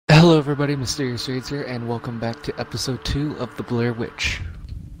Hello everybody, Mysterious Raids here, and welcome back to episode 2 of the Blair Witch.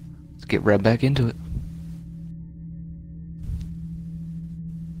 Let's get right back into it.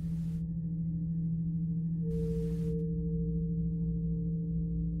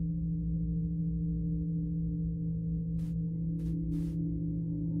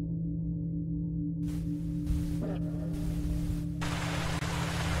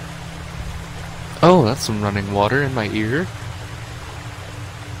 Oh, that's some running water in my ear.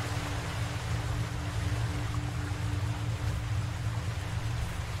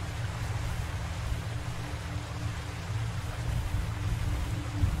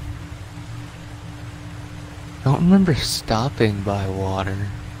 I don't remember stopping by water.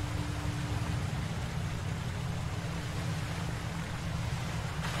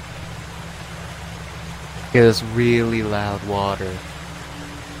 Yeah, this really loud water.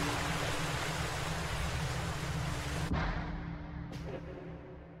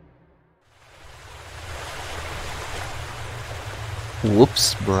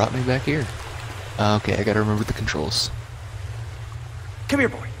 Whoops, brought me back here. Okay, I gotta remember the controls. Come here,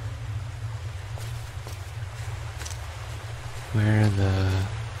 boy. Where the...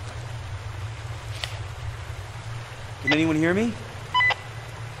 Can anyone hear me?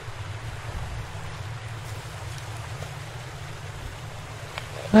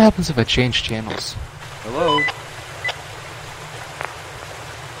 What happens if I change channels? Hello?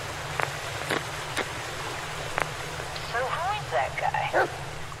 So who is that guy?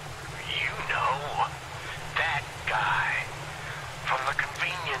 You know, that guy from the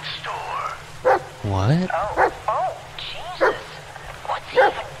convenience store. What? Oh, Jesus. What's he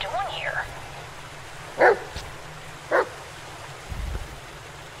even doing here?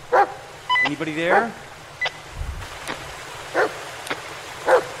 Anybody there?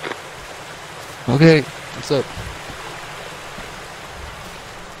 Okay, what's up?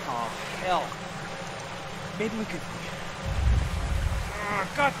 Oh, hell. Maybe we could...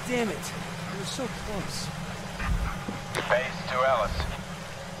 God damn it. We were so close. Base to Ellis.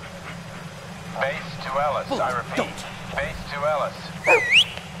 Base to Ellis, Bullets, I repeat. don't. Base to Ellis.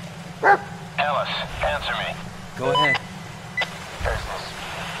 Ellis, answer me. Go ahead. There's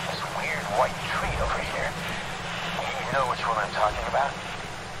this weird white tree over here. You know which one I'm talking about?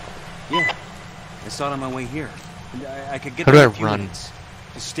 Yeah. I saw it on my way here. And I could get How do there I in a few run? minutes.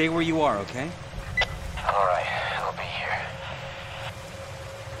 Just stay where you are, okay? Alright, I'll be here.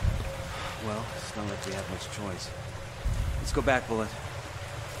 Well, it's not like we have much choice. Let's go back, Bullet.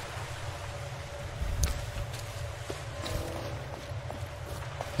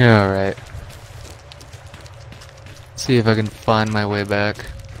 Yeah, alright. See if I can find my way back.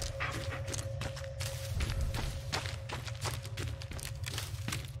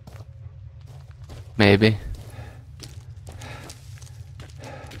 Maybe.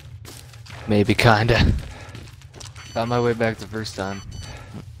 Maybe, kinda. Found my way back the first time.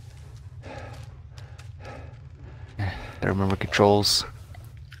 Gotta remember controls.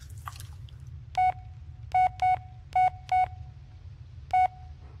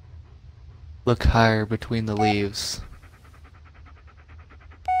 Look higher between the leaves.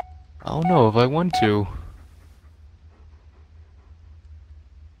 I don't know if I want to.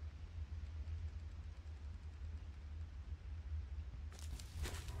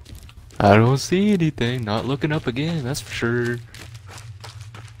 I don't see anything. Not looking up again, that's for sure.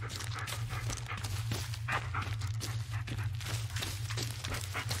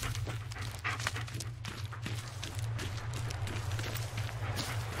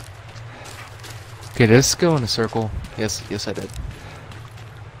 Okay, did this go in a circle? Yes, I did.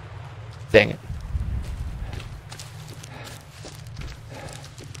 Dang it.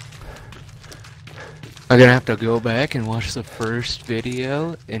 I'm gonna have to go back and watch the first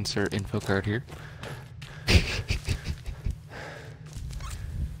video. Insert info card here.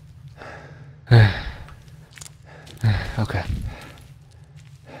 Okay.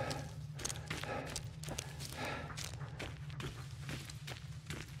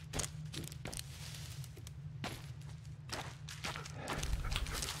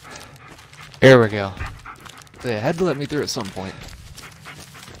 There we go. They had to let me through at some point.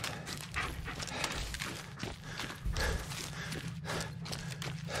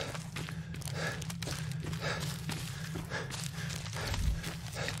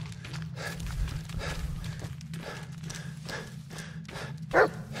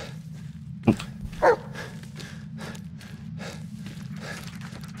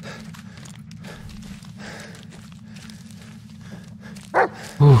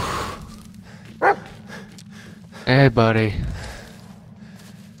 Whew. Hey, buddy.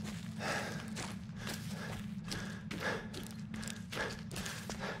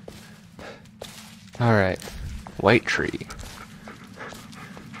 Alright. White tree.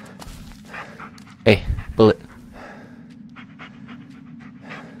 Hey, bullet.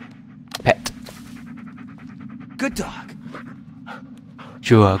 Pet. Good dog.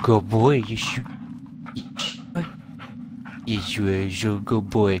 You are a good boy. Yes, you are. You're a good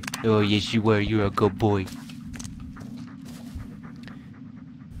boy. Oh, yes, you are. You're a good boy.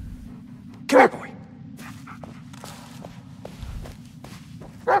 Come here, boy.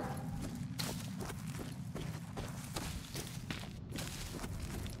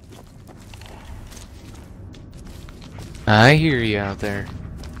 I hear you out there.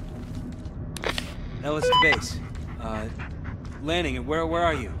 Ellis to base. Landing. Where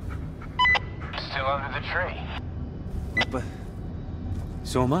are you? Still under the tree. But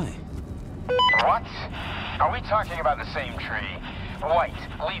so am I. What? Are we talking about the same tree? White,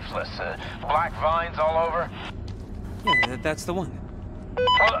 leafless, black vines all over? Yeah, that's the one.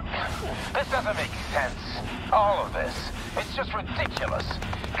 Well, look, this doesn't make sense. All of this. It's just ridiculous.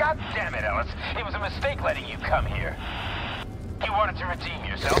 God damn it, Ellis. It was a mistake letting you come here. You wanted to redeem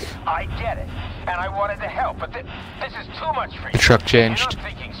yourself. I get it. And I wanted to help, but this is too much for you. The truck changed. You're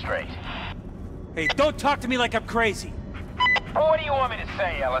not thinking straight. Hey, don't talk to me like I'm crazy. Well, what do you want me to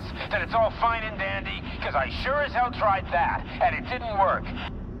say, Ellis? That it's all fine and dandy? Because I sure as hell tried that, and it didn't work.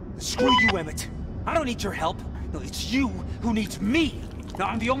 Screw you, Emmett. I don't need your help. No, it's you who needs me. Now,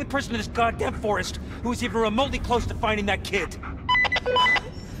 I'm the only person in this goddamn forest who is even remotely close to finding that kid.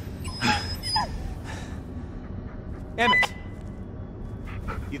 Emmett.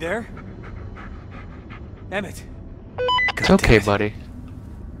 You there? Emmett. It's okay, buddy.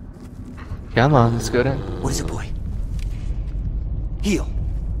 Come on, let's go down. What is it, boy? Heal.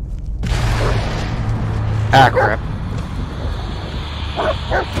 Ah, crap.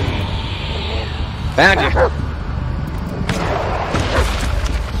 Found you.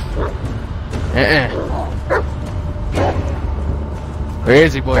 Where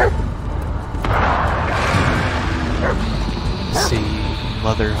is he, boy? Let's see,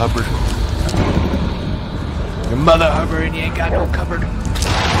 Mother Hubbard. Your Mother Hubbard and you ain't got no cupboard.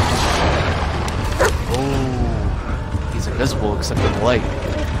 Oh, he's invisible except for the light.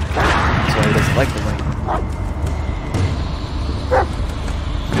 That's why he doesn't like the light.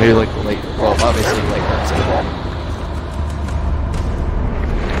 Maybe like the light. Well, obviously light burns him.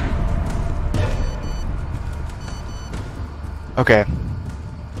 Okay.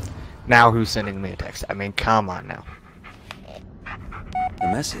 Now who's sending me a text? I mean, come on now. A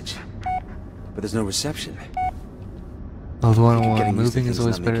message. But there's no reception. Well, the one Getting used to moving is things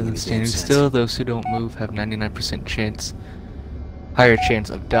always not better making than any standing sense. still. Those who don't move have 99% chance. Higher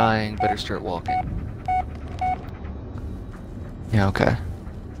chance of dying. Better start walking. Yeah, okay.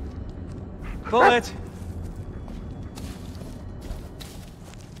 Bullet!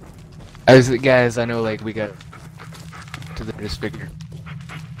 Guys, I know, like, we got to the disfigure.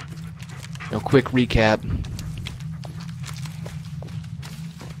 Quick recap.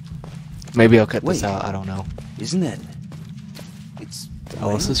 Maybe I'll cut this Wait. out, I don't know. Isn't it? It's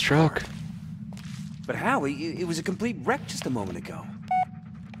Ellis's truck. But how? It was a complete wreck just a moment ago.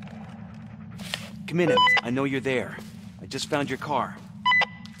 Come in, Emmett. I know you're there. I just found your car.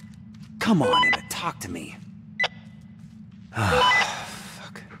 Come on, Emmett. Talk to me.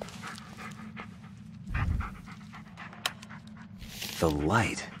 Fuck. The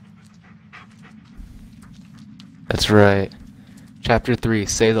light. That's right. Chapter 3,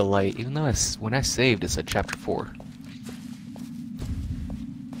 Say the Light. Even though when I saved, it said Chapter 4.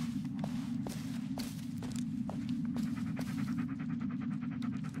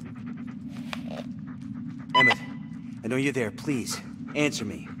 Emmett, I know you're there. Please, answer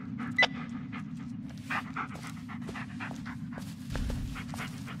me.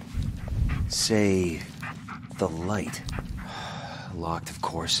 Say the light. Locked, of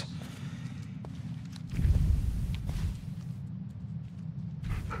course.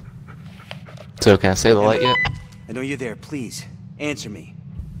 So can I say the light yet? I know you're there. Please, answer me.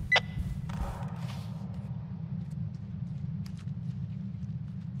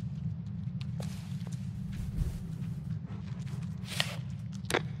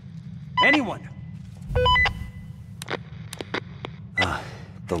 Anyone?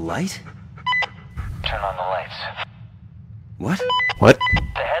 The light? Turn on the lights. What? What?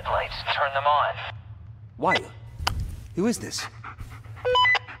 The headlights, turn them on. Why? Who is this?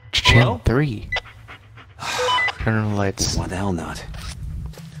 Channel Hello? 3. Turn on the lights. Why the hell not?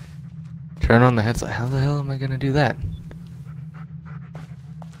 Turn on the headlight. How the hell am I gonna do that?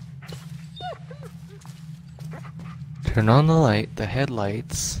 Turn on the light, the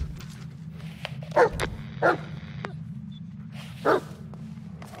headlights.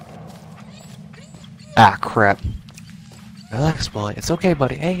 Ah, crap. Relax, boy. It's okay,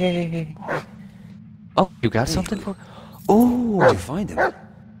 buddy. Hey, hey, hey, hey. Oh, you got something for... Where'd you Oh! find him?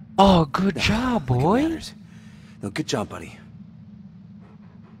 Oh, good job, Like it boy. matters. No, good job, buddy.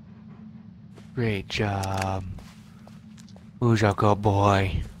 Great job. Who's your good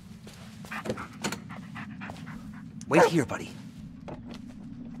boy? Wait here, buddy.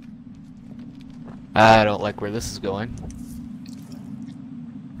 I don't like where this is going.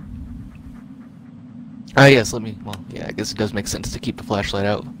 Ah, yes, let me... Well, yeah, I guess it does make sense to keep the flashlight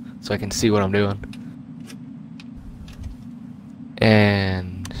out so I can see what I'm doing.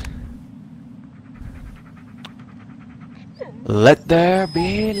 And... let there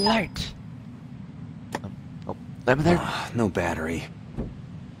be light! Oh, let me there... No battery.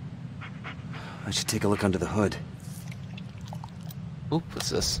 I should take a look under the hood. Oop, what's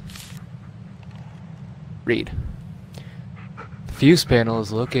this? Read. The fuse panel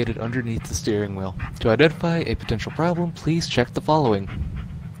is located underneath the steering wheel. To identify a potential problem, please check the following.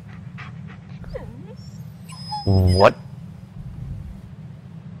 What?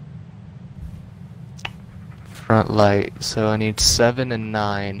 Front light. So I need 7 and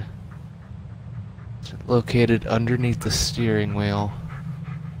 9. It's located underneath the steering wheel.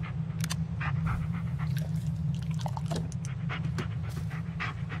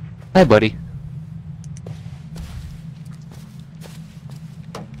 Hi, buddy.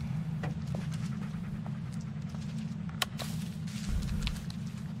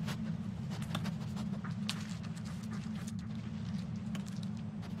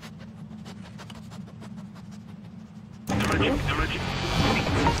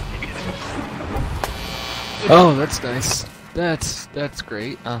 Oh, that's nice. That's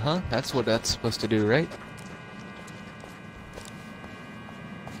great. Uh-huh. That's what that's supposed to do, right?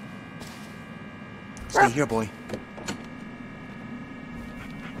 Stay here, boy.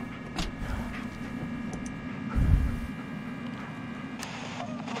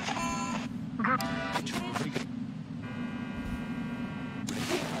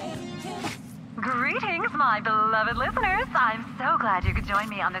 Greetings, my beloved listeners. I'm so glad you could join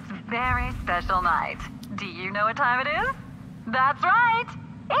me on this very special night. Do you know what time it is? That's right.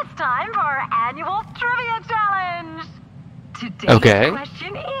 It's time for our annual trivia challenge. Today's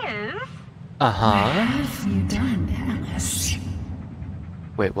question is... Uh-huh. What have you done, Alice?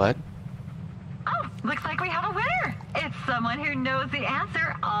 Wait, what? Oh, looks like we have a winner. It's someone who knows the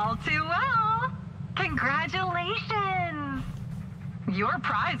answer all too well. Congratulations. Your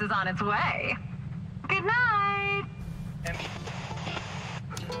prize is on its way. Good night.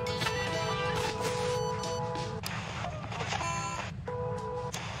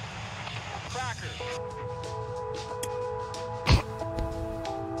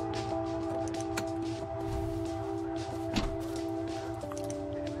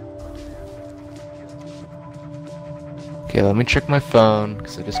 Okay, let me check my phone,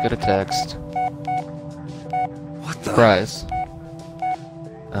 because I just got a text. What the? Prize.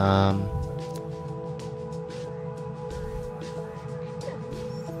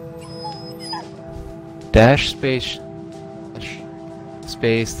 Dash space...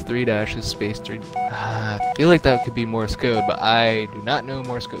 Space, 3 dashes, space, 3... I feel like that could be Morse code, but I do not know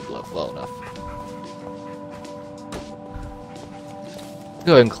Morse code well enough.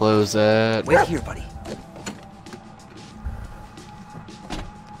 Go ahead and close that. Wait here, buddy.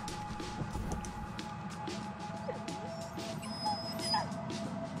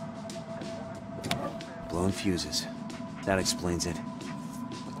 Blown fuses. That explains it.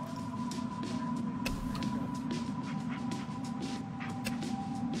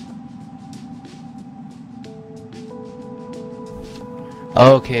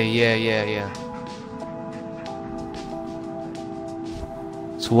 Okay, yeah.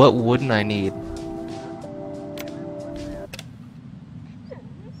 So what wouldn't I need?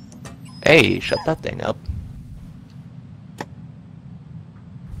 Hey, shut that thing up.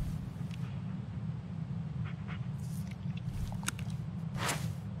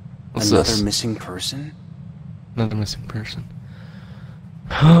 What's Another this? missing person? Another missing person.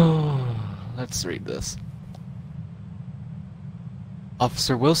 Oh, let's read this.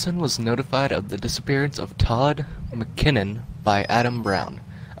 Officer Wilson was notified of the disappearance of Todd McKinnon by Adam Brown.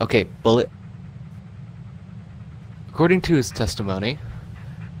 Okay, bullet. According to his testimony,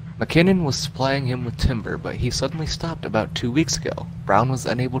 McKinnon was supplying him with timber, but he suddenly stopped about 2 weeks ago. Brown was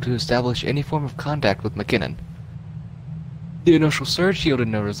unable to establish any form of contact with McKinnon. The initial search yielded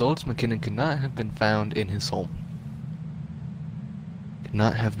no results. McKinnon could not have been found in his home. Could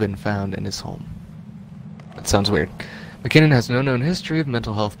not have been found in his home. That sounds weird. McKinnon has no known history of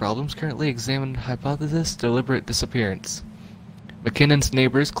mental health problems. Currently examined hypothesis deliberate disappearance. McKinnon's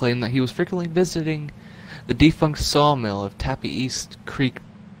neighbors claim that he was frequently visiting The defunct sawmill of Tappy East Creek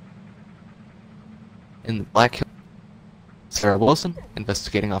in the Black Hill. Sarah Wilson,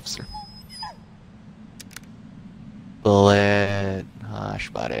 investigating officer. Bullet. Hush,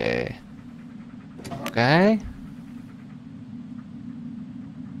 buddy. Okay.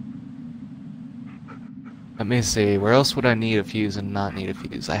 Let me see, where else would I need a fuse and not need a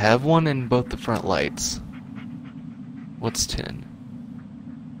fuse? I have one in both the front lights. What's 10?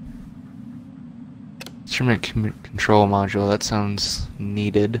 Instrument control module, that sounds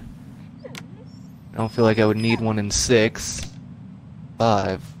needed. I don't feel like I would need one in 6.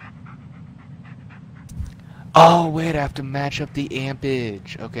 5. Oh, wait, I have to match up the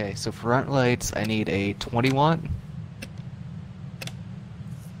ampage. Okay, so front lights, I need a 20 watt.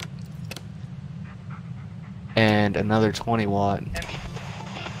 And another 20 watt.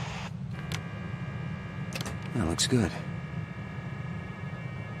 That looks good.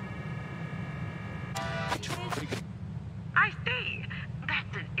 I see.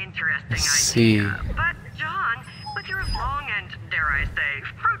 That's an interesting See. idea. But, John, with your long and, dare I say,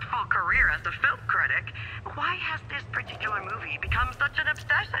 fruitful career as a film critic, why has this particular movie become such an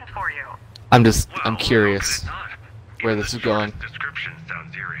obsession for you? I'm curious where this is going. Description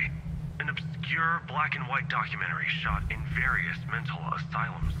sounds eerie. An obscure black and white documentary shot in various mental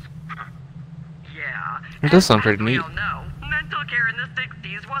asylums. Yeah. It does sound and pretty neat. as we all know, mental care in the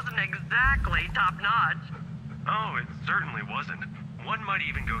 60s wasn't exactly top-notch. Oh, it certainly wasn't. One might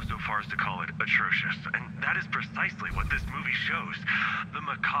even go so far as to call it atrocious, and that is precisely what this movie shows. The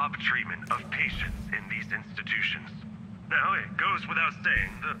macabre treatment of patients in these institutions. Now, it goes without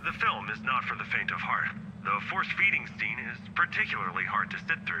saying, the film is not for the faint of heart. The force-feeding scene is particularly hard to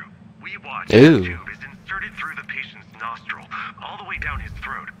sit through. We watch as Ew. the tube is inserted through the patient's nostril, all the way down his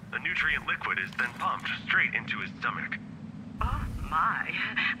throat. A nutrient liquid is then pumped straight into his stomach. Oh, my.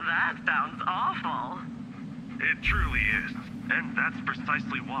 That sounds awful. It truly is, and that's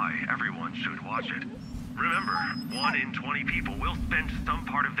precisely why everyone should watch it. Remember, 1 in 20 people will spend some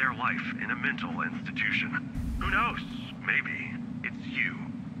part of their life in a mental institution. Who knows? Maybe it's you.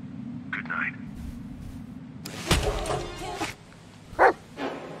 Good night.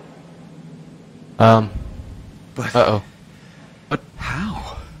 But Uh-oh.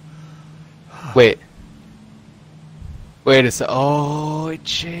 how? Wait. Wait a sec. Oh, it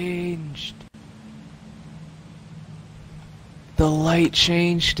changed. The light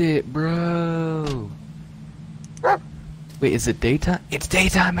changed it, bro. Wait, is it daytime? It's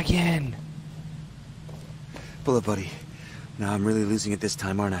daytime again. Bullet buddy. Now I'm really losing it this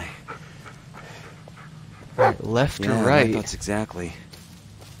time, aren't I? Right, left Yeah, or my right? thoughts exactly.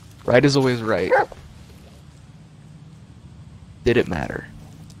 Right is always right. Did it matter?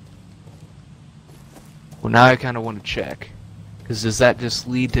 Well, now I kind of want to check. Because does that just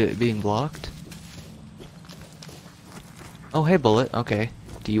lead to it being blocked? Oh, hey, Bullet. Okay.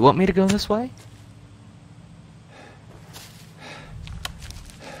 Do you want me to go this way?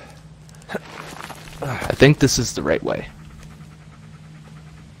 I think this is the right way.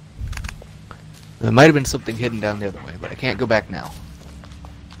 There might have been something hidden down the other way, but I can't go back now.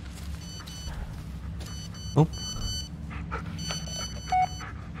 Oh.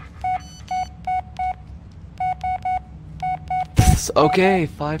 Okay,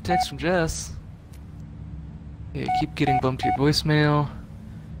 5 texts from Jess. Yeah, keep getting bumped to your voicemail.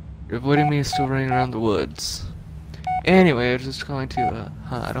 You're avoiding me, still running around the woods. Anyway, I was just calling to,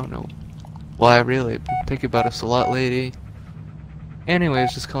 I don't know why really. Think about us a lot, lady. Anyway, I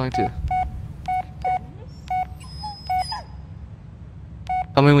was just calling to...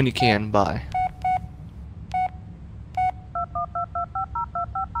 Call me when you can, bye.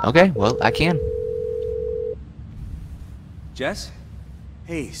 Okay, well, I can. Jess?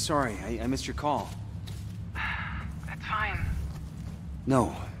 Hey, sorry, I missed your call. It's fine.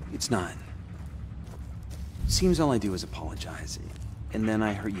 No, it's not. Seems all I do is apologize, and then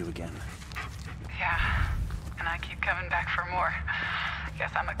I hurt you again. Yeah, and I keep coming back for more.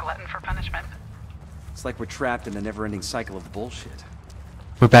 Guess I'm a glutton for punishment. It's like we're trapped in a never-ending cycle of bullshit.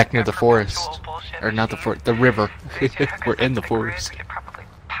 We're back near the Perpetual forest. bullshit Or not the machine. forest, the river. These two hookers We're in up the to grid forest. could probably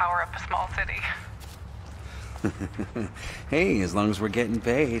power up a small city. Hey, as long as we're getting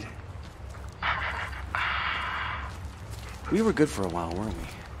paid. We were good for a while, weren't we?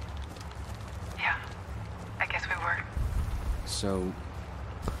 Yeah, I guess we were. So,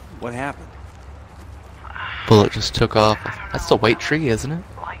 what happened? Bullet just took off. I don't That's know. the white tree, isn't it?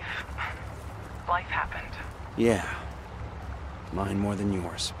 Life happened. Yeah. Mine more than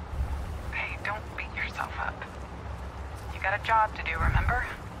yours. Hey, don't beat yourself up. You got a job to do, remember?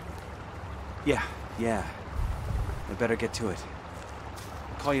 Yeah. I better get to it.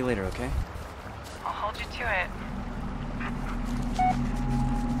 I'll call you later, okay? I'll hold you to it?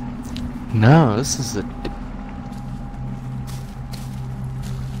 No, this is a...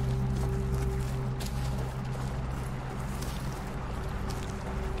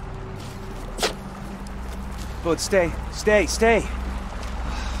 Bud, stay. Stay.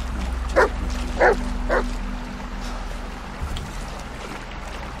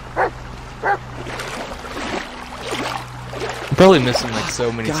 I'm probably missing like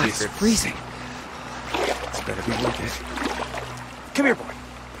so many God, it's secrets. freezing. It's better be worth it. Come here, boy.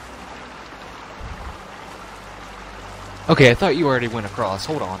 Okay, I thought you already went across.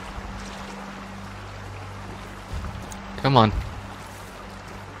 Hold on. Come on.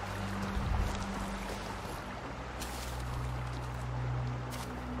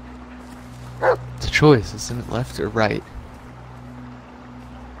 It's a choice, isn't it? Left or right?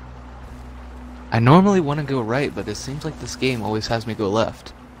 I normally want to go right, but it seems like this game always has me go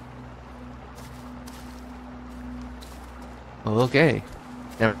left. Well, okay.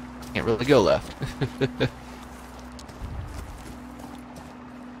 Never can't really go left.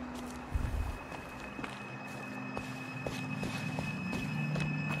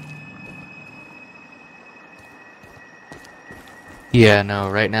 Yeah, no,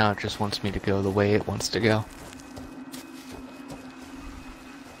 right now it just wants me to go the way it wants to go.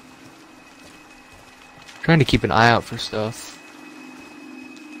 Trying to keep an eye out for stuff.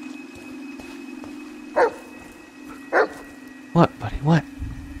 What, buddy? What?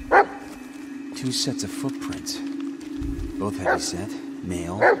 2 sets of footprints. Both heavy set,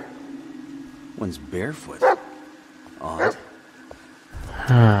 male. One's barefoot. Odd.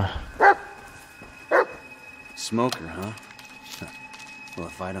 Huh. Smoker, huh? Well,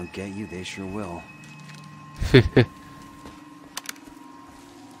 if I don't get you, they sure will.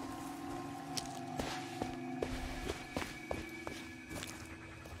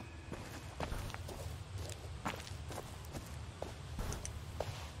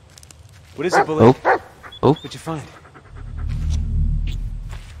 What is it, Bullet? Oh. What'd you find?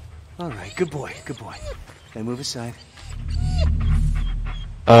 All right, good boy. Now move aside.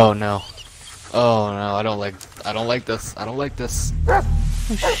 Oh no. Oh no, I don't like this.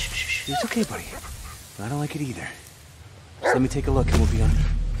 Oh, shh. It's okay, buddy. I don't like it either. Just let me take a look and we'll be on.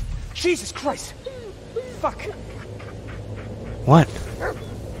 Jesus Christ! Fuck! What?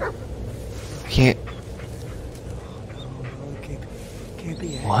 Can't. Can't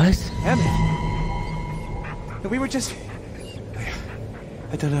be it. What? Emmett! We were just...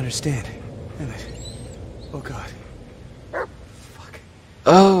 I don't understand. Emmett. Oh, God. Fuck.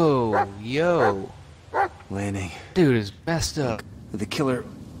 Oh, yo. Lanning. Dude is messed up. The killer...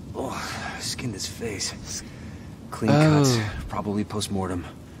 Oh, skinned his face. Clean cuts. Probably post-mortem.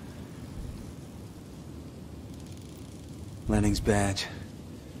 Lanning's badge.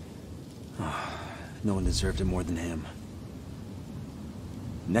 Oh, no one deserved it more than him.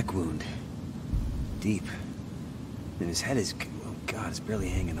 Neck wound. Deep. And his head is... Oh God, it's barely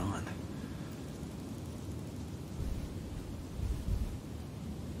hanging on.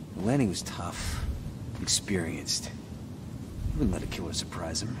 Lanning was tough. Experienced. He wouldn't let a killer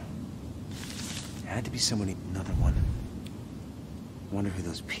surprise him. It had to be somebody... Another one. I wonder who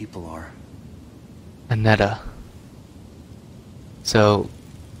those people are. Annetta. So,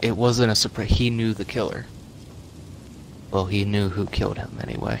 it wasn't a surprise. He knew the killer. Well, he knew who killed him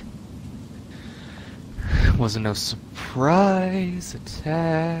anyway. Wasn't no surprise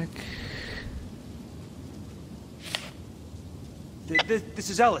attack. This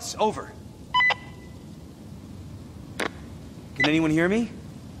is Ellis. Over. Can anyone hear me?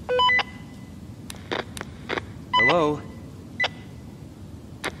 Hello?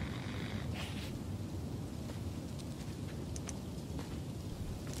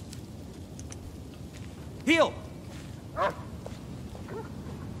 Heal!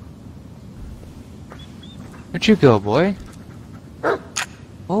 Where'd you go, boy?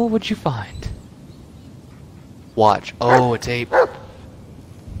 Oh, what'd you find? Watch. Oh, it's ape.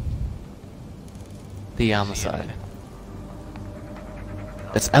 The homicide.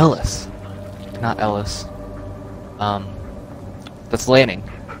 That's Ellis. Not Ellis. That's Lanning.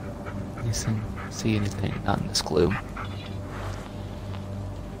 You see anything? Not in this gloom.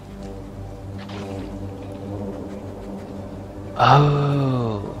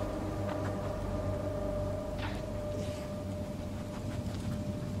 Oh.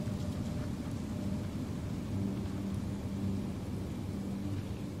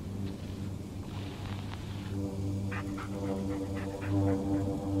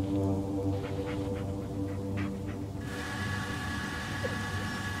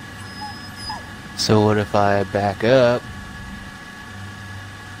 So what if I back up?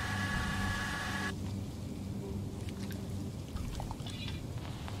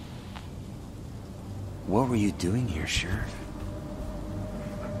 What were you doing here, Sheriff?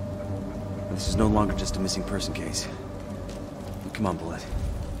 This is no longer just a missing person case. Come on, Bullet.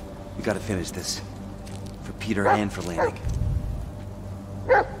 We gotta finish this. For Peter and for Lanning.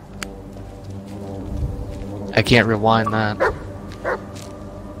 I can't rewind that.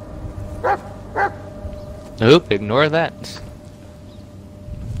 Nope, ignore that.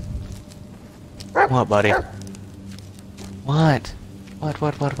 What, buddy? What?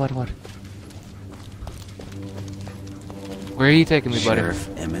 What? Where are you taking me, buddy? Sheriff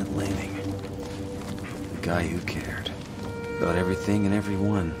Emmett Lanning. The guy who cared. About everything and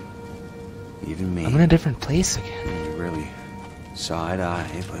everyone. Even me. I'm in a different place again. You really saw eye to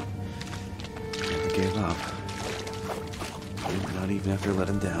eye, but never gave up. Not even after I let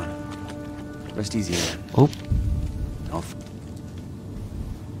him down. Rest easy, man. Oh. I'll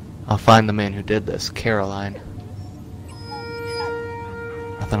I'll find the man who did this, Caroline.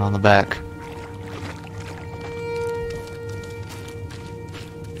 Nothing on the back.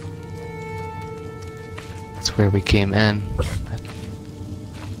 That's where we came in.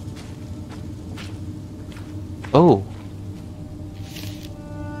 Oh.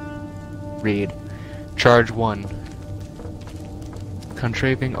 Read. Charge 1.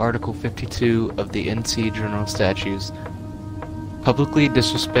 Contraving Article 52 of the NC General Statutes. Publicly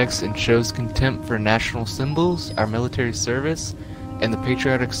disrespects and shows contempt for national symbols, our military service, and the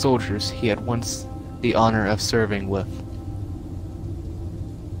patriotic soldiers he had once the honor of serving with.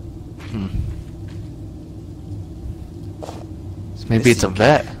 So maybe it's a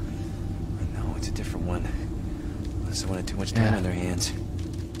vet. No, it's a different one. Unless someone had too much time on their hands.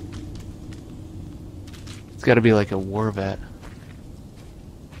 It's gotta be like a war vet.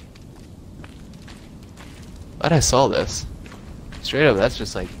 But I saw this. Straight up, that's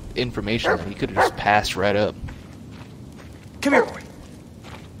just like information that he could have just passed right up. Come here, boy.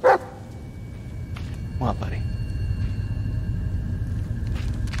 What, buddy?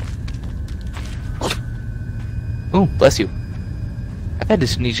 Oh, bless you. I've had to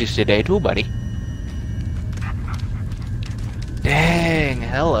sneeze just today too, buddy. Dang,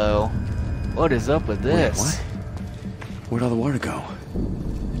 hello. What is up with this? Wait, what? Where'd all the water go?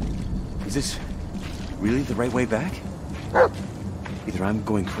 Is this really the right way back? Either I'm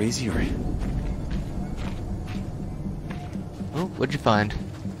going crazy or... Oh, what'd you find?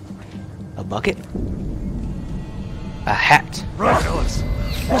 A bucket? A hat. Run, fellas!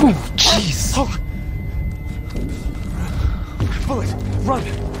 Oh, jeez! Bullet, run!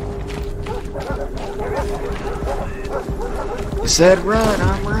 You said run,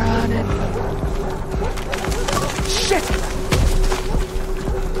 I'm running. Shit!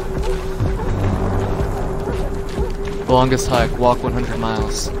 Longest hike, walk 100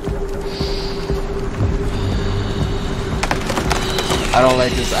 miles. I don't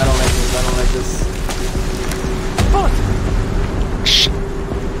like this, I don't like this. Bullet! Shh.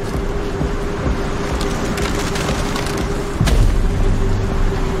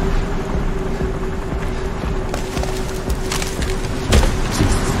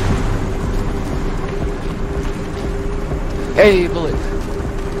 Hey, Bullet.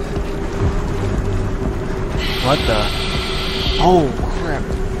 What the? Oh, crap.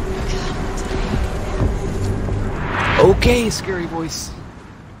 Okay, scary voice.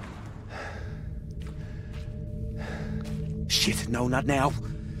 Shit, no, not now.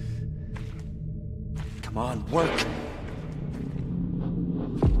 Come on, work.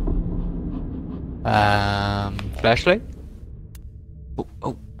 Flashlight?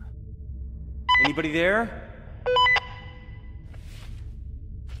 Oh. Anybody there?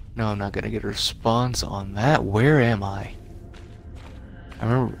 No, I'm not gonna get a response on that. Where am I? I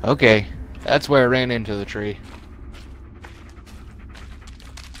remember. Okay, that's where I ran into the tree.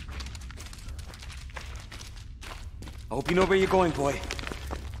 I hope you know where you're going, boy.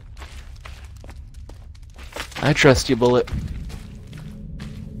 I trust you, Bullet.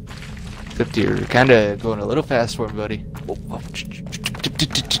 Except you're kinda going a little fast for me, buddy. Oh,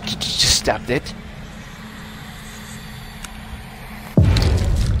 just stop it.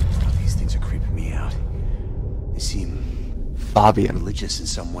 These things are creeping me out. They seem Fabian. religious in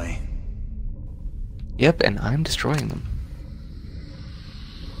some way. Yep, and I'm destroying them.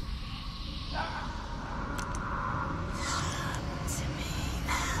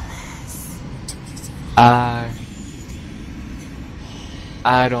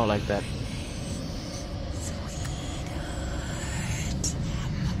 I don't like that.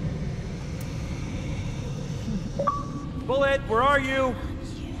 Bullet, where are you?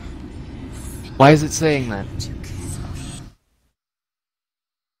 Why is it saying that?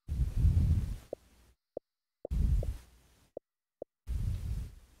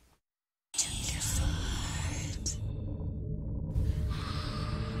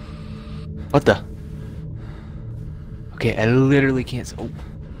 What the? Okay, I literally can't see.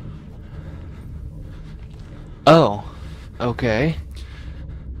 Oh. Okay.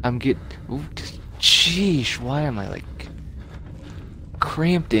 Ooh, sheesh, why am I like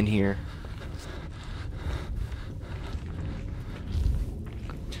cramped in here?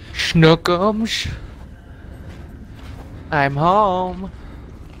 Schnookums. I'm home.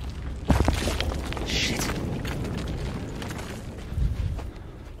 Shit.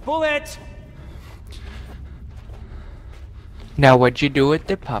 Bullet! Now what'd you do with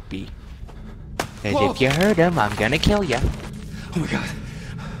the puppy? 'Cause Whoa. if you hurt him, I'm gonna kill ya. Oh my god.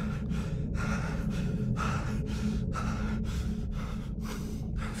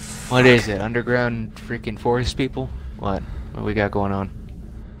 What is it? Underground freaking forest people? What? What we got going on?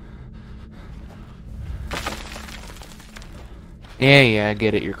 Yeah, I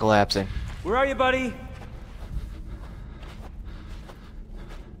get it. You're collapsing. Where are you, buddy?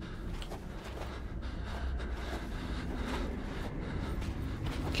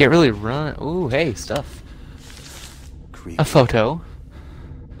 Can't really run. Ooh, hey, stuff. Creepy. A photo.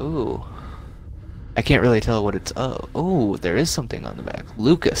 Ooh. I can't really tell what it's. Oh, ooh, there is something on the back.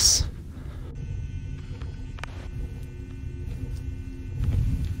 Lucas.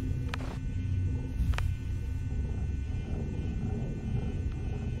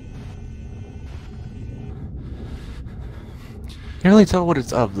 Can't really tell what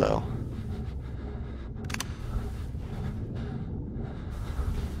it's of, though.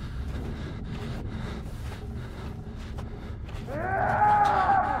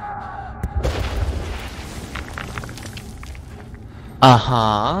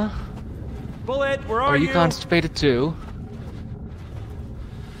 Uh-huh. Bullet, where Are you constipated too?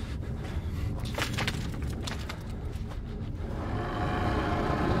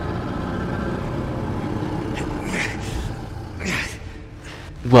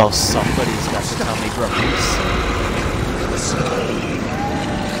 Well, somebody's got to tell me Grumpies.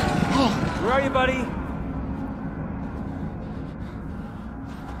 Where are you, buddy?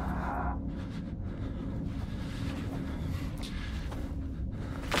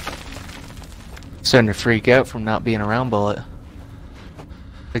 Starting to freak out from not being around Bullet.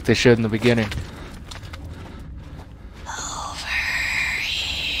 Like they should in the beginning.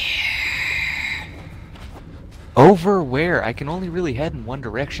 Over where? I can only really head in one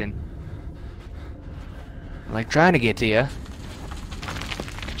direction. I'm like trying to get to you.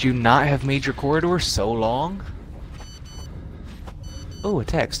 Could you not have made your corridor so long? Oh, a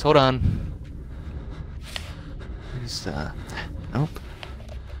text. Hold on. Where's, nope.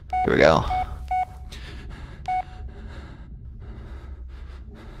 Here we go.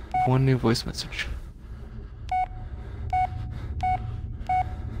 One new voice message.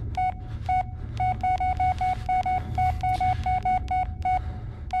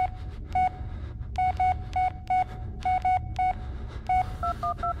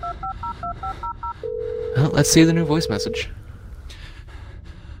 Well, let's see the new voice message.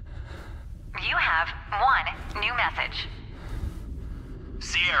 You have one new message.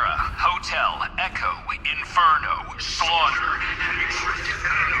 Sierra, Hotel, Echo, Inferno, Slaughter.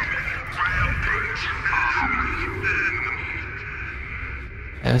 Sheishere.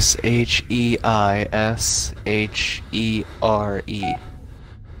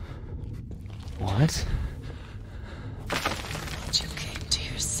 What? You came to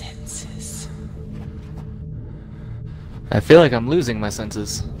your senses. I feel like I'm losing my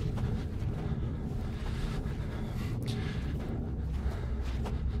senses.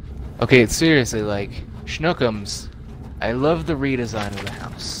 Okay, seriously, like, Schnookums, I love the redesign of the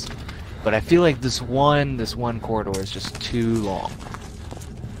house, but I feel like this one corridor is just too long.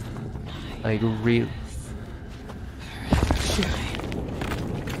 Like, real.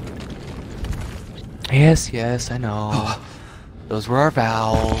 Yes, I know. Those were our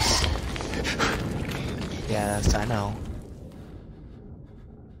vows. Yes, I know.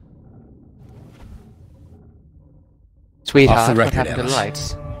 Sweetheart, Off the record, what happened to the Ellis.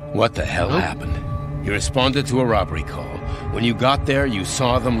 lights? What the hell happened? You responded to a robbery call. When you got there, you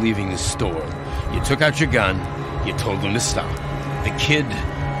saw them leaving the store. You took out your gun. You told them to stop. The kid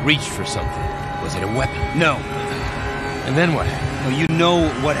reached for something. Was it a weapon? No. And then what? No, you know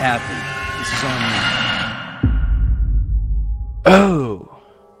what happened. This is on me. Oh!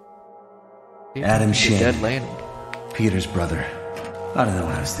 Adam Shane. Dead landing. Peter's brother. I don't know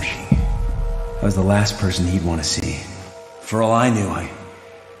what I was thinking. I was the last person he'd want to see. For all I knew, I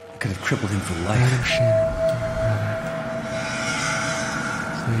could have crippled him for life. Adam Shane.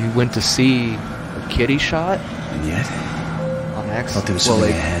 So you went to see a kid he shot? And yet, On I accident? felt there was something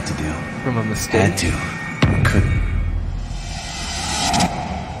like, I had to do. from a mistake? Had to. But couldn't.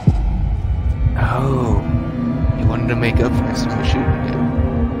 make up for accidentally shooting you.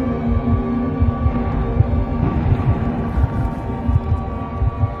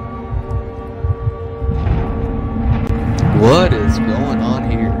 What is going on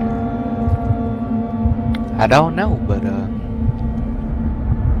here? I don't know, but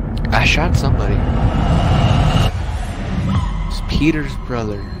I shot somebody. It's Peter's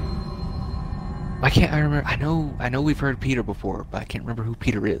brother. Why can't I remember? I know we've heard Peter before, but I can't remember who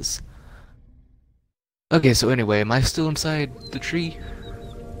Peter is. Okay, so anyway, am I still inside the tree?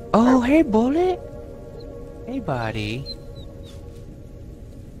 Oh, hey, Bullet. Hey, buddy.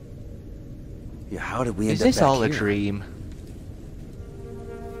 Yeah, how did we end Is up this back all a here? dream?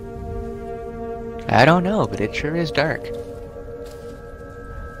 I don't know, but it sure is dark.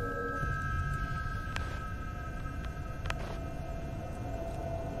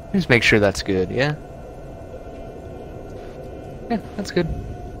 Just make sure that's good, yeah? Yeah, that's good.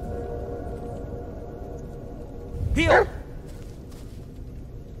 Heal!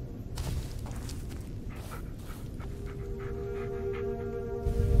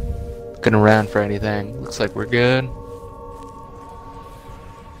 Looking around for anything. Looks like we're good.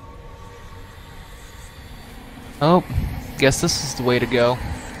 Oh, guess this is the way to go.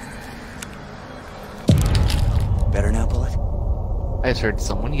 Better now, Bullet? I just heard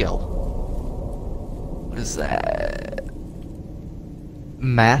someone yell. What is that?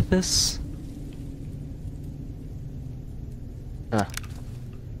 Mathis? Huh.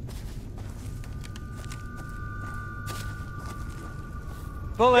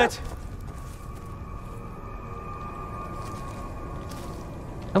 Bullet!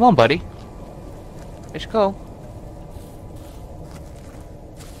 Come on, buddy. Let's go.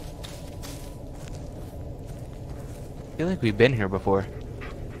 I feel like we've been here before.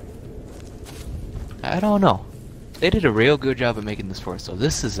 I don't know. They did a real good job of making this forest, so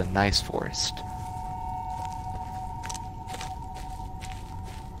this is a nice forest.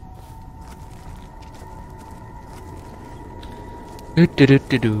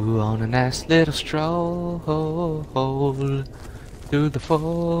 Do on a nice little stroll through the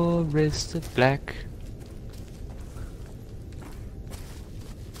forest of black.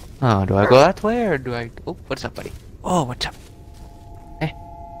 Oh, do I go that way or do I? Oh, what's up, buddy? Oh, what's up? Hey.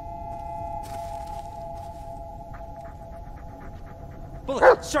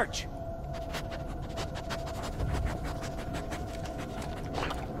 Bullet, search!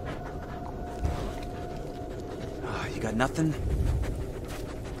 You got nothing?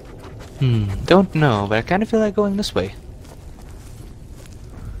 Don't know, but I kind of feel like going this way.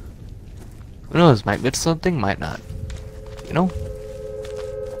 Who knows, might miss something, might not. You know?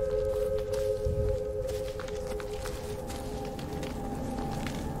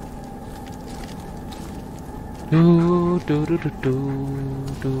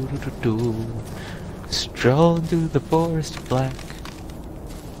 Strolling through the forest of black.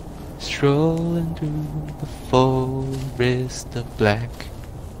 Strolling through the forest of black.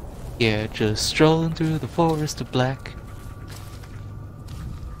 Yeah, just strolling through the forest of black.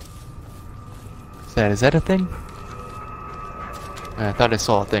 Is that a thing? I thought I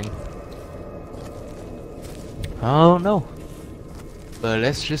saw a thing. Oh no. But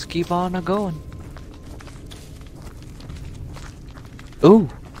let's just keep on going. Ooh.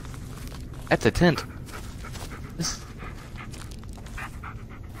 That's a tent. This...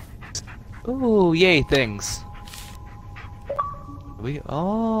 Ooh, yay things.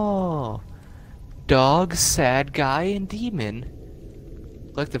 Oh, dog, sad guy, and demon.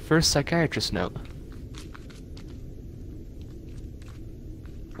 Like the first psychiatrist note.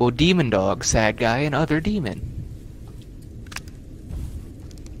 Well, demon dog, sad guy, and other demon.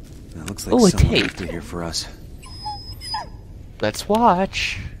 That looks like a someone tape. left it here for us. Let's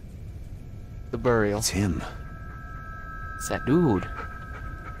watch the burial. It's him. It's that dude.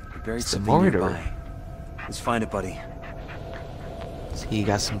 He buried It's the something murderer. nearby. Let's find it, buddy. See, he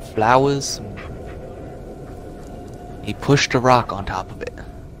got some flowers. He pushed a rock on top of it.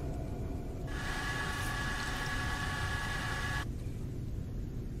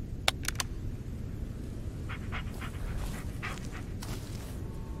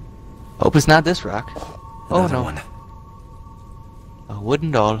 Hope it's not this rock. Oh Another no. one. A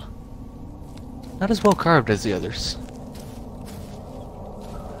wooden doll. Not as well carved as the others.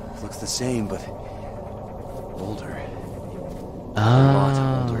 Looks the same, but older.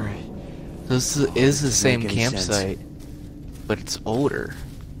 Ah. older. This is the Doesn't same make any sense. campsite, but it's older.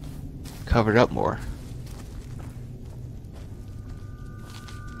 Covered up more.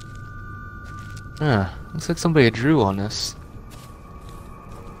 Ah, looks like somebody drew on this.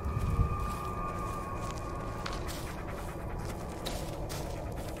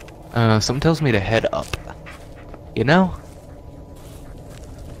 Something tells me to head up. You know?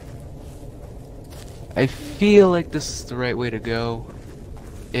 I feel like this is the right way to go.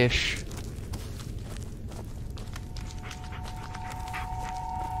 Ish.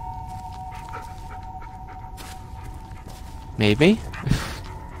 Maybe?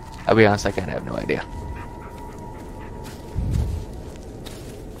 I'll be honest, I kinda have no idea.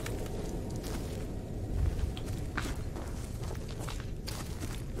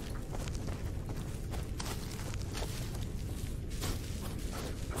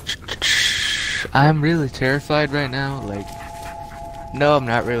 I'm really terrified right now, like, no, I'm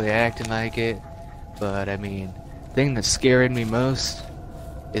not really acting like it, but I mean, the thing that's scaring me most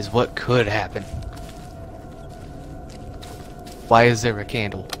is what could happen. Why is there a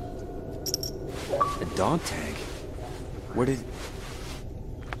candle? A dog tag? Where did...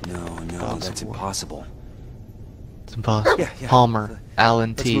 No, that's impossible. It's impossible. Yeah. Palmer,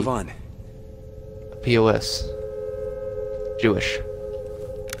 Alan Let's T. move on. POS. Jewish.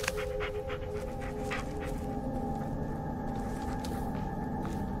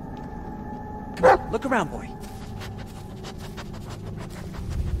 Come on, look around, boy.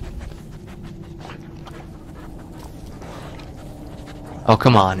 Oh,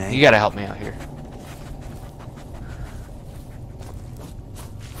 come on. You gotta help me out here.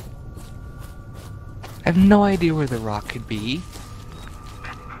 I have no idea where the rock could be.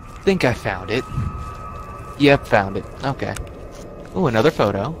 Think I found it. Yep, found it. Okay. Oh, another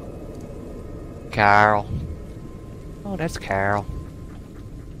photo. Carol. Oh, that's Carol.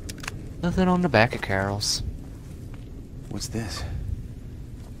 Nothing on the back of Carol's. What's this?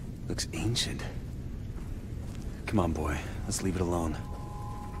 Looks ancient. Come on, boy. Let's leave it alone.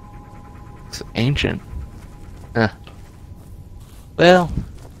 It's ancient. Well,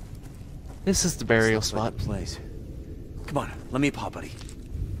 this is the burial spot. Place. Come on, let me pop, buddy.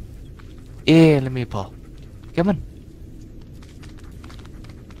 Yeah, let me pull. Come on.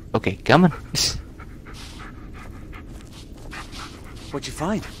 Okay, come on. What'd you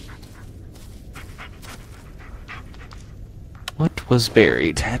find? What was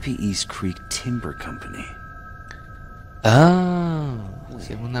buried? Tappy East Creek Timber Company. Oh,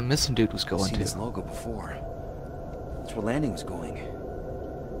 see when that missing dude was going I've seen to. his logo before. That's where Landing was going.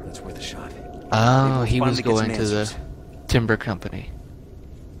 That's worth a shot. Oh, Maybe he we'll was finally get some going to the answers. timber company.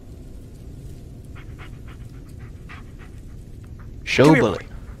 Show Come here, bullet. boy.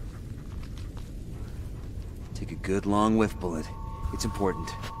 Take a good long whiff bullet. It's important.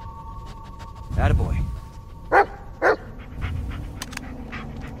 Attaboy.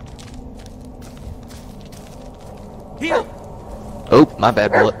 Heal! Oh, my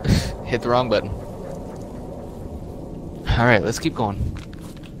bad bullet. Hit the wrong button. Alright, let's keep going.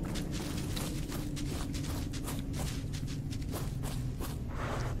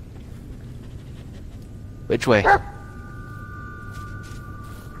 Which way?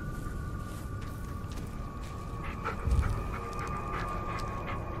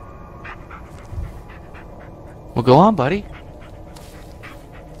 Well, go on, buddy.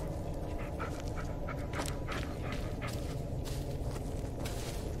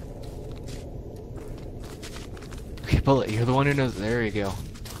 Okay, Bullet, you're the one who knows. There you go.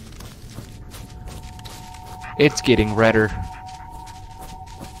 It's getting redder.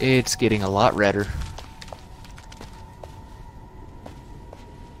 It's getting a lot redder.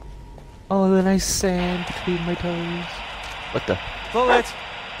 Oh, the nice sand between my toes. What the? Bullet!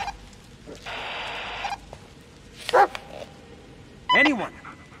 Anyone?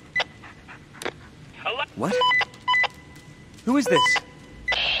 What? Who is this?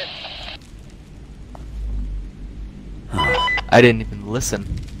 I didn't even listen.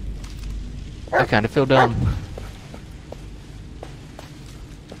 I kind of feel dumb.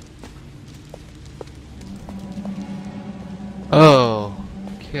 Oh,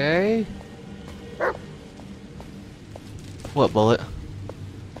 okay. What, Bullet?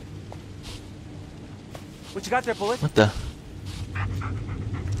 What you got there, Bullet? What the?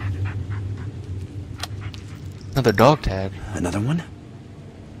 Another dog tag. Another one?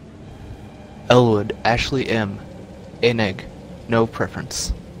 Elwood, Ashley M. Enig. No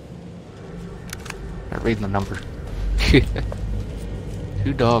preference. Not reading the number. 2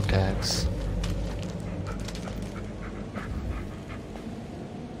 dog tags.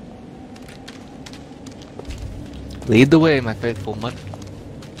 Lead the way, my faithful mutt.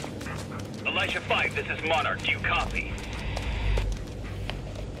 Elisha 5, this is Monarch. Do you copy?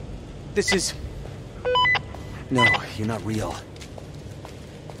 This is... No, you're not real.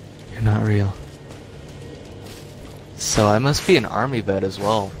 You're not real. So I must be an army vet as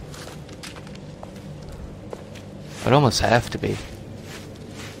well. I'd almost have to be.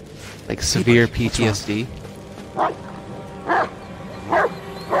 Like severe PTSD.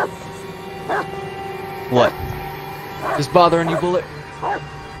 Is bothering you, Bullet?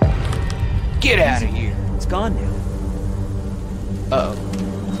 Get out of here. It's gone now. Uh-oh.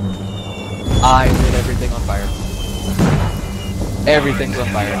 I lit everything on fire. Everything's on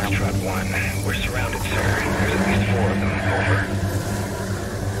fire now. Foxtrot 1. We're surrounded, sir. There's at least 4 of them. Over.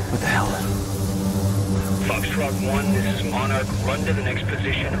 What the hell? Foxtrot 1, this is Monarch. Run to the next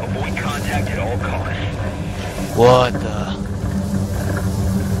position. Avoid contact at all costs. What the...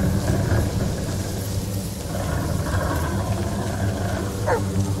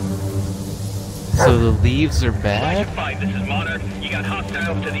 So the leaves are bad? 5, this is Monarch. You got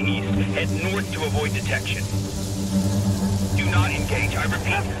hostiles to the east. Head north to avoid detection. Do not engage. I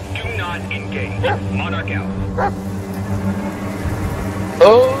repeat, do not engage. Monarch out.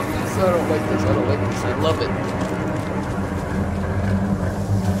 Oh, I don't like this. I don't like this. I love it.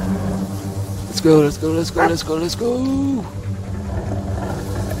 Let's go, let's go, let's go, let's go, let's go.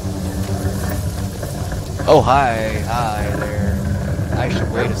 Oh, hi. Hi there. I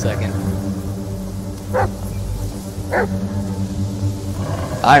should wait a second.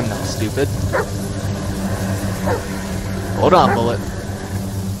 I'm not stupid. Hold on, Bullet.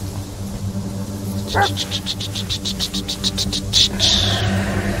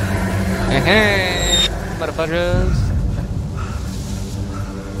 Hey, motherfuckers.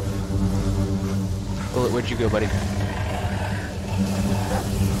 Bullet, where'd you go, buddy?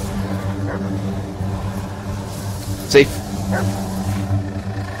 Safe.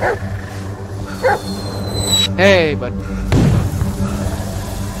 Hey, bud.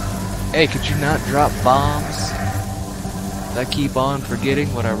 Hey, could you not drop bombs? I keep on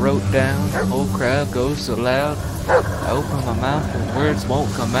forgetting what I wrote down. The whole crowd goes so loud. I open my mouth and words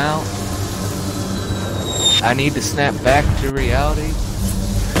won't come out. I need to snap back to reality.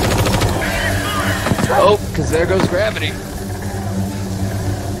 Oh, 'cause there goes gravity.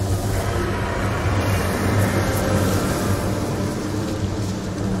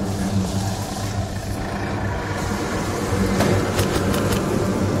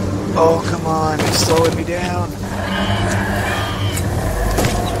 Oh, come on, it's slowing me down.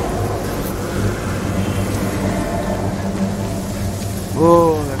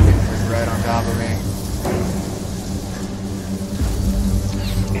 Oh, that thing was right on top of me.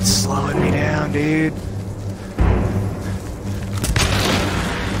 It's slowing me down, dude.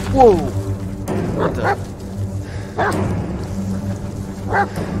 Whoa! What the?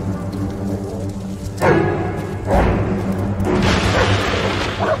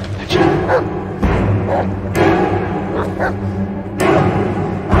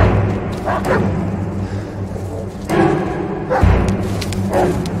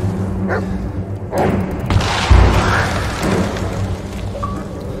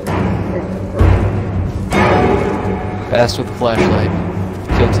 Fast with a flashlight.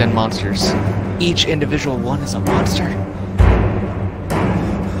 Kill 10 monsters. Each individual one is a monster?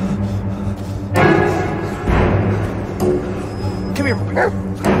 Come here.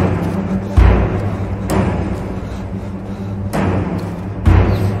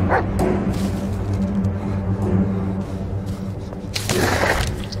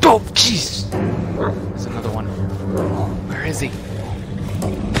 Oh, jeez. There's another one. Where is he?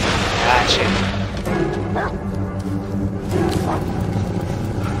 Gotcha.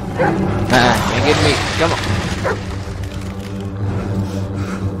 Can't get me. Come on.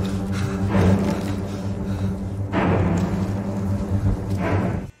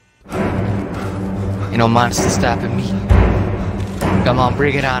 Ain't no monster stopping me. Come on,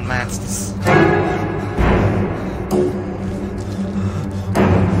 bring it on, monsters.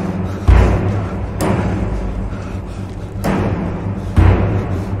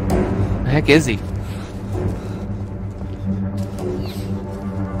 The heck is he?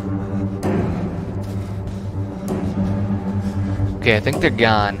 Okay, I think they're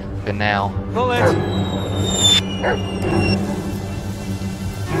gone for now. Bullet!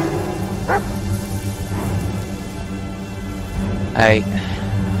 Hey.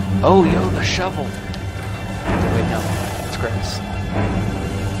 Oh, yo, the shovel. Wait, no. It's Chris.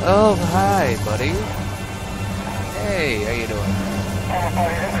 Oh, hi, buddy. Hey, how you doing?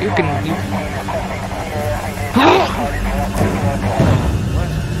 You can...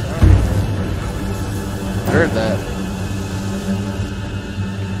 Heard that.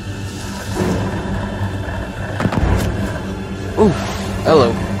 Ooh, hello.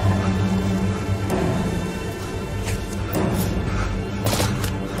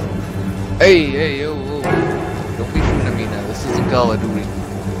 Hey, yo, don't be shooting at me now. This isn't Call of Duty.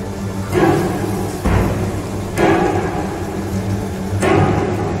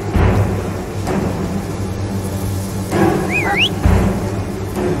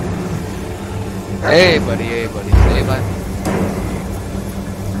 Hey buddy, stay by me.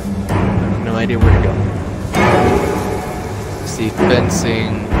 I have no idea where to go. See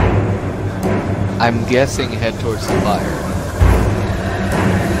fencing. I'm guessing head towards the fire.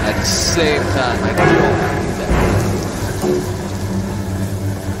 At the same time, I don't do that.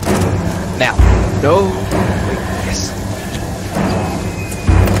 Now, no. Wait, yes.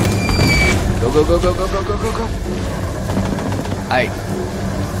 Go.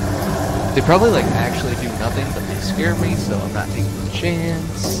 They probably like actually do nothing, but they scare me, so I'm not taking a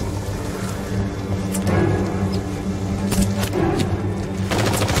chance.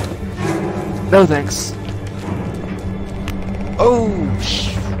 No thanks. Oh,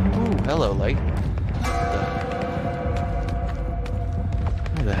 ooh, hello, light.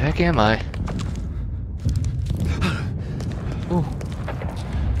 Where the heck am I? Ooh,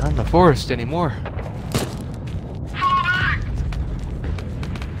 not in the forest anymore.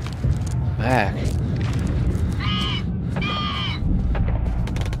 Back.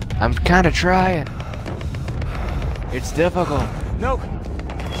 I'm kind of trying. It's difficult. No!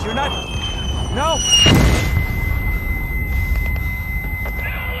 You're not... No!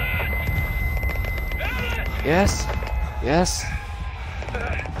 Yes. Yes.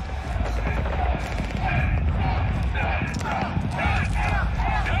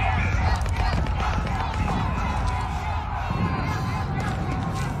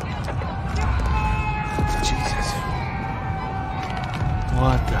 Jesus.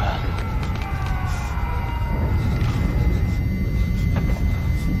 What the...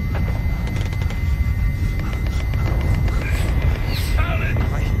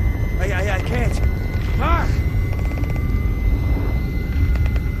 I can't. Ah!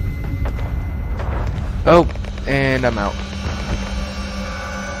 Oh, and I'm out.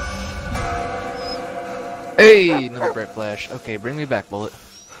 Hey, another bright flash. Okay, bring me back, Bullet.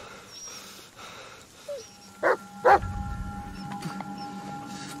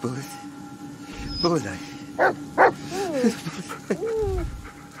 Bullet,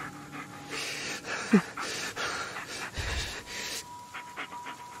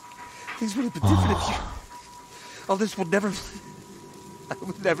 things would have been different if you... All this will never... I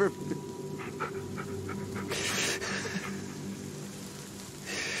would never...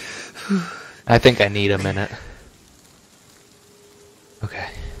 I think I need a minute. Okay.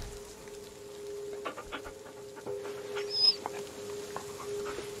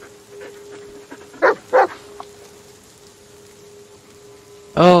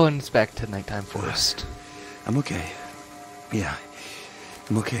 Oh, and it's back to nighttime forest. I'm okay. Yeah,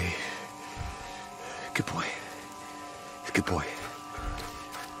 I'm okay. Good boy. Good boy.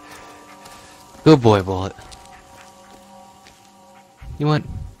 Good boy, Bullet. You want...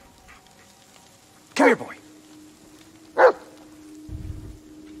 Come here, boy.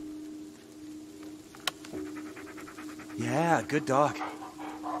 Yeah, good dog.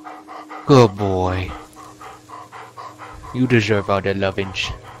 Good boy. You deserve all the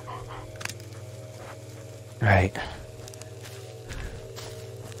lovage. Right.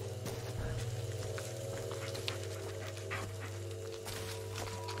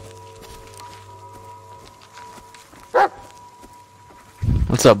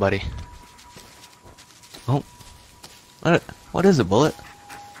 What's up, buddy? Oh. What is it, Bullet?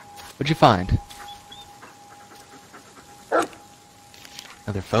 What'd you find?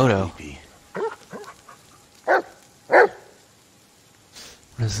 Another photo. Creepy.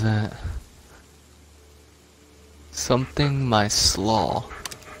 What is that? Something my slaw.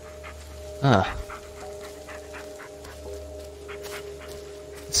 Huh.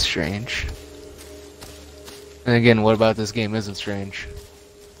 It's strange. And again, what about this game isn't strange?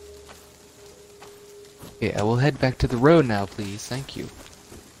 Yeah, we'll head back to the road now, please. Thank you.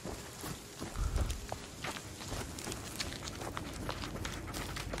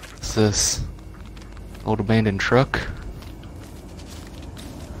 What's this? Old abandoned truck?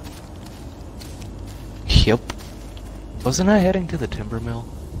 Yep. Wasn't I heading to the timber mill?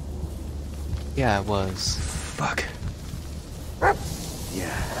 Yeah, I was. Fuck.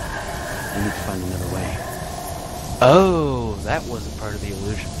 Yeah. We need to find another way. Oh, that wasn't part of the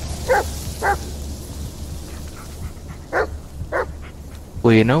illusion.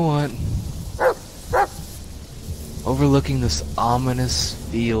 Well, you know what? Overlooking this ominous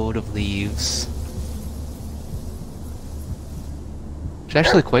field of leaves. It's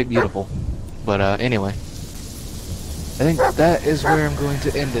actually quite beautiful. But anyway. I think that is where I'm going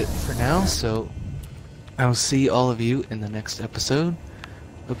to end it for now, so I'll see all of you in the next episode.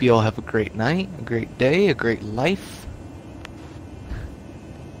 Hope you all have a great night, a great day, a great life.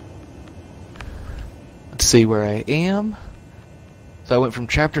 Let's see where I am. So I went from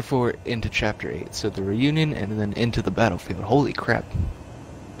chapter 4 into chapter 8. So the reunion and then into the battlefield. Holy crap.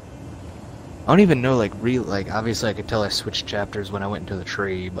 I don't even know, like, obviously I could tell I switched chapters when I went into the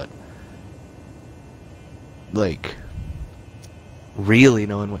tree, but, like, really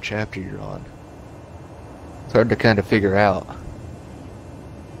knowing what chapter you're on, it's hard to kind of figure out.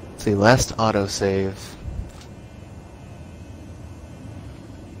 Let's see, last autosave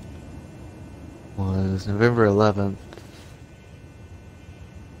was November 11th.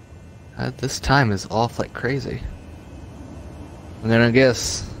 This time is off like crazy. And then I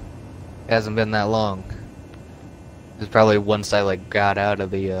guess it hasn't been that long. It's probably once I like got out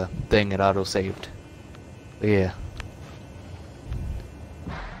of the thing it auto-saved. But yeah.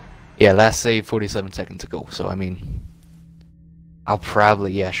 Yeah, last save 47 seconds ago, so I mean I'll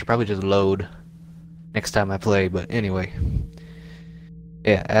probably, I should probably just load next time I play, but anyway.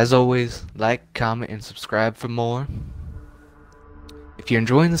 Yeah, as always, like, comment, and subscribe for more. If you're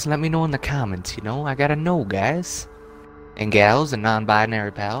enjoying this, let me know in the comments, you know? I gotta know, guys. And gals and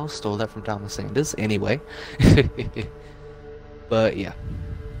non-binary pals. Stole that from Thomas Sanders. Anyway. But yeah.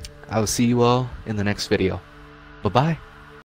 I will see you all in the next video. Bye-bye.